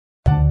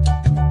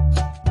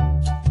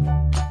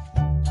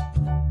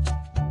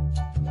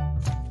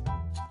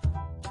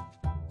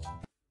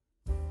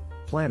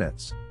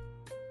Planets.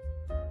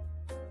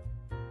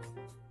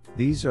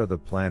 These are the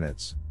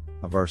planets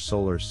of our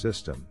solar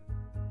system.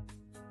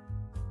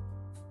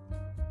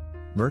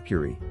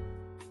 Mercury.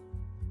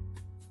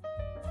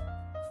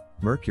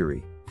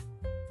 Mercury.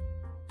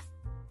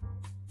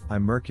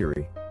 I'm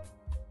Mercury.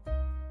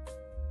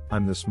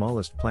 I'm the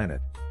smallest planet,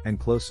 and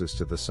closest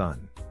to the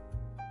Sun.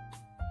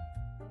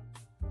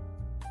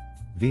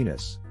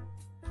 Venus.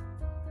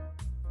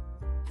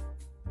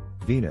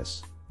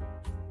 Venus.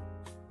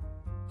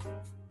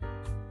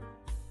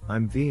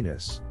 I'm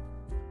Venus.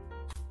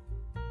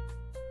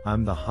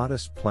 I'm the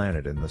hottest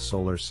planet in the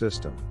solar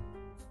system.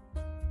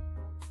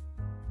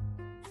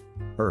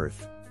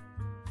 Earth.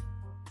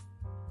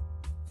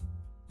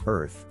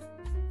 Earth.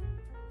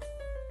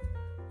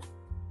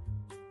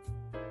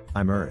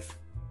 I'm Earth.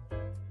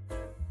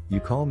 You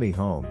call me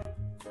home.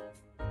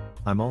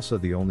 I'm also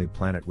the only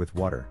planet with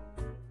water.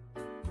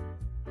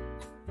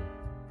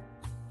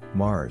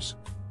 Mars.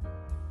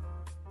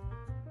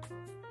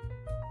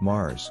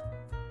 Mars.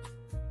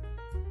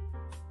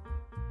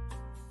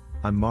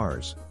 I'm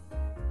Mars.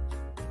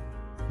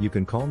 You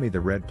can call me the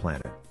red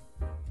planet.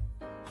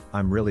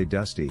 I'm really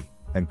dusty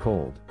and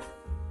cold.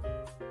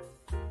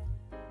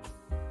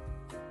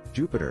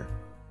 Jupiter.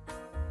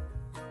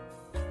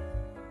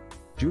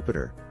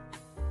 Jupiter.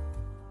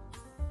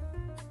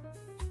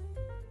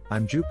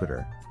 I'm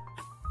Jupiter.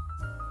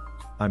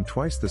 I'm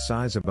twice the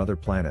size of other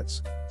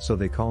planets, so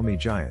they call me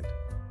giant.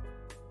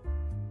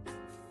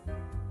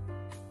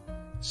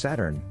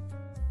 Saturn.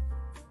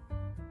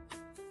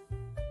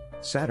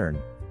 Saturn.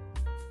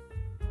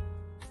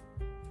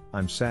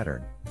 I'm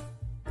Saturn.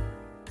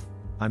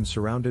 I'm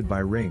surrounded by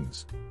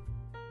rings.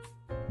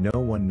 No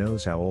one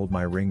knows how old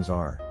my rings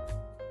are.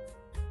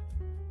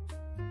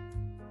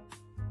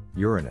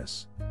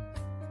 Uranus.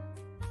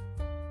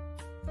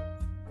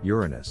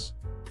 Uranus.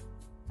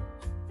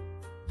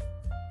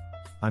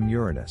 I'm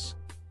Uranus.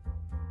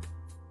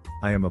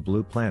 I am a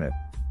blue planet,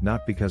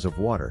 not because of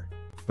water,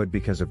 but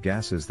because of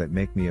gases that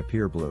make me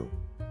appear blue.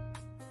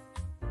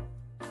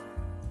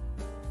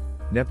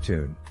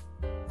 Neptune.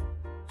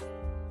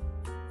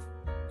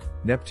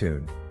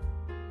 Neptune.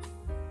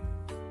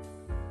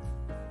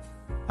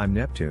 I'm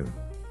Neptune.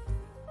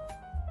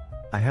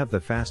 I have the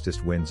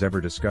fastest winds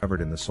ever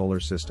discovered in the solar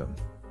system.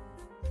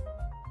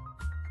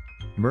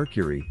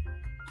 Mercury.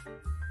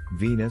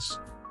 Venus.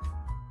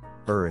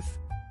 Earth.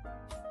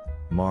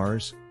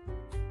 Mars.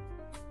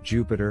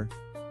 Jupiter.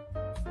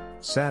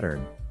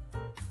 Saturn.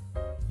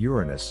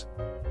 Uranus.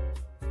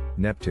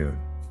 Neptune.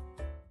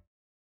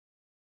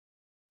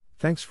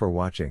 Thanks for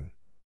watching.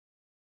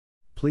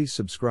 Please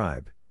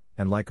subscribe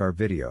and like our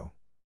video.